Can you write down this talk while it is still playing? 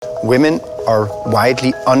Women are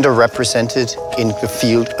widely underrepresented in the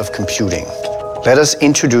field of computing. Let us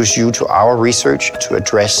introduce you to our research to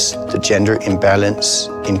address the gender imbalance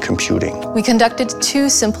in computing. We conducted 2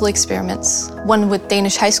 simple experiments, one with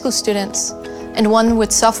Danish high school students and one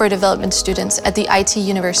with software development students at the IT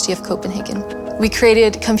University of Copenhagen. We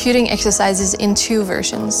created computing exercises in 2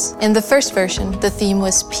 versions. In the first version, the theme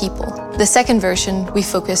was people. The second version, we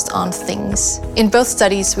focused on things. In both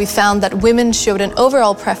studies, we found that women showed an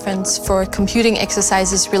overall preference for computing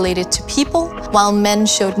exercises related to people, while men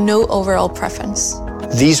showed no overall preference.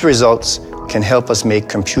 These results can help us make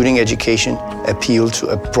computing education appeal to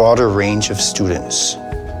a broader range of students.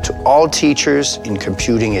 To all teachers in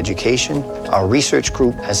computing education, our research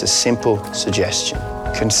group has a simple suggestion.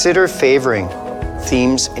 Consider favoring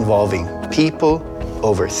themes involving people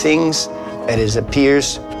over things, and it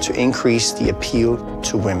appears to increase the appeal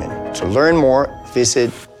to women. To learn more,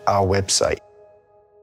 visit our website.